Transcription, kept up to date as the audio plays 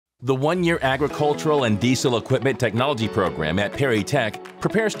The one-year Agricultural and Diesel Equipment Technology program at Perry Tech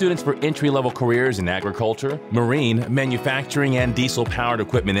prepares students for entry-level careers in agriculture, marine, manufacturing, and diesel-powered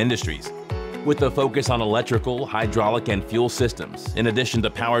equipment industries. With a focus on electrical, hydraulic, and fuel systems, in addition to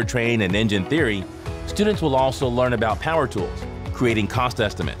powertrain and engine theory, students will also learn about power tools, creating cost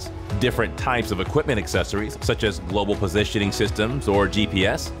estimates, different types of equipment accessories such as global positioning systems or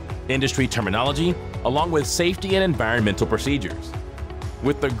GPS, industry terminology, along with safety and environmental procedures.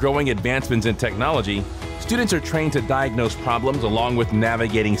 With the growing advancements in technology, students are trained to diagnose problems along with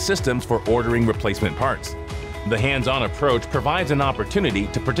navigating systems for ordering replacement parts. The hands-on approach provides an opportunity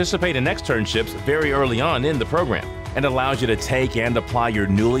to participate in externships very early on in the program and allows you to take and apply your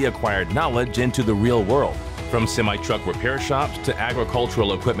newly acquired knowledge into the real world. From semi-truck repair shops to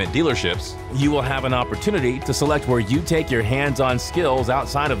agricultural equipment dealerships, you will have an opportunity to select where you take your hands-on skills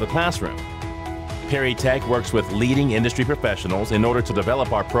outside of the classroom. Perry Tech works with leading industry professionals in order to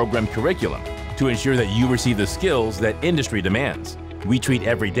develop our program curriculum to ensure that you receive the skills that industry demands. We treat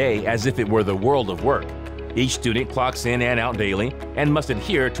every day as if it were the world of work. Each student clocks in and out daily and must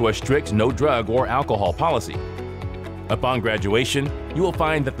adhere to a strict no drug or alcohol policy. Upon graduation, you will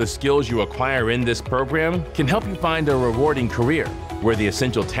find that the skills you acquire in this program can help you find a rewarding career where the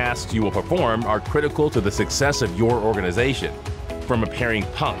essential tasks you will perform are critical to the success of your organization. From repairing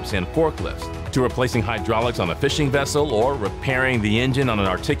pumps and forklifts, to replacing hydraulics on a fishing vessel or repairing the engine on an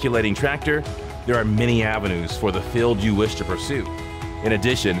articulating tractor, there are many avenues for the field you wish to pursue. In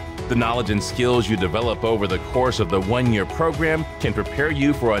addition, the knowledge and skills you develop over the course of the one-year program can prepare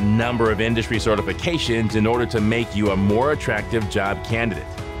you for a number of industry certifications in order to make you a more attractive job candidate.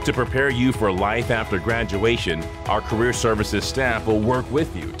 To prepare you for life after graduation, our career services staff will work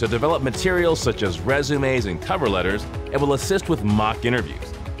with you to develop materials such as resumes and cover letters and will assist with mock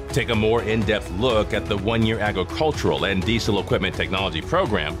interviews. Take a more in-depth look at the one-year Agricultural and Diesel Equipment Technology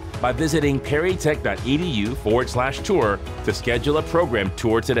program by visiting perrytech.edu/tour to schedule a program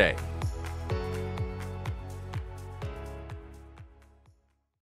tour today.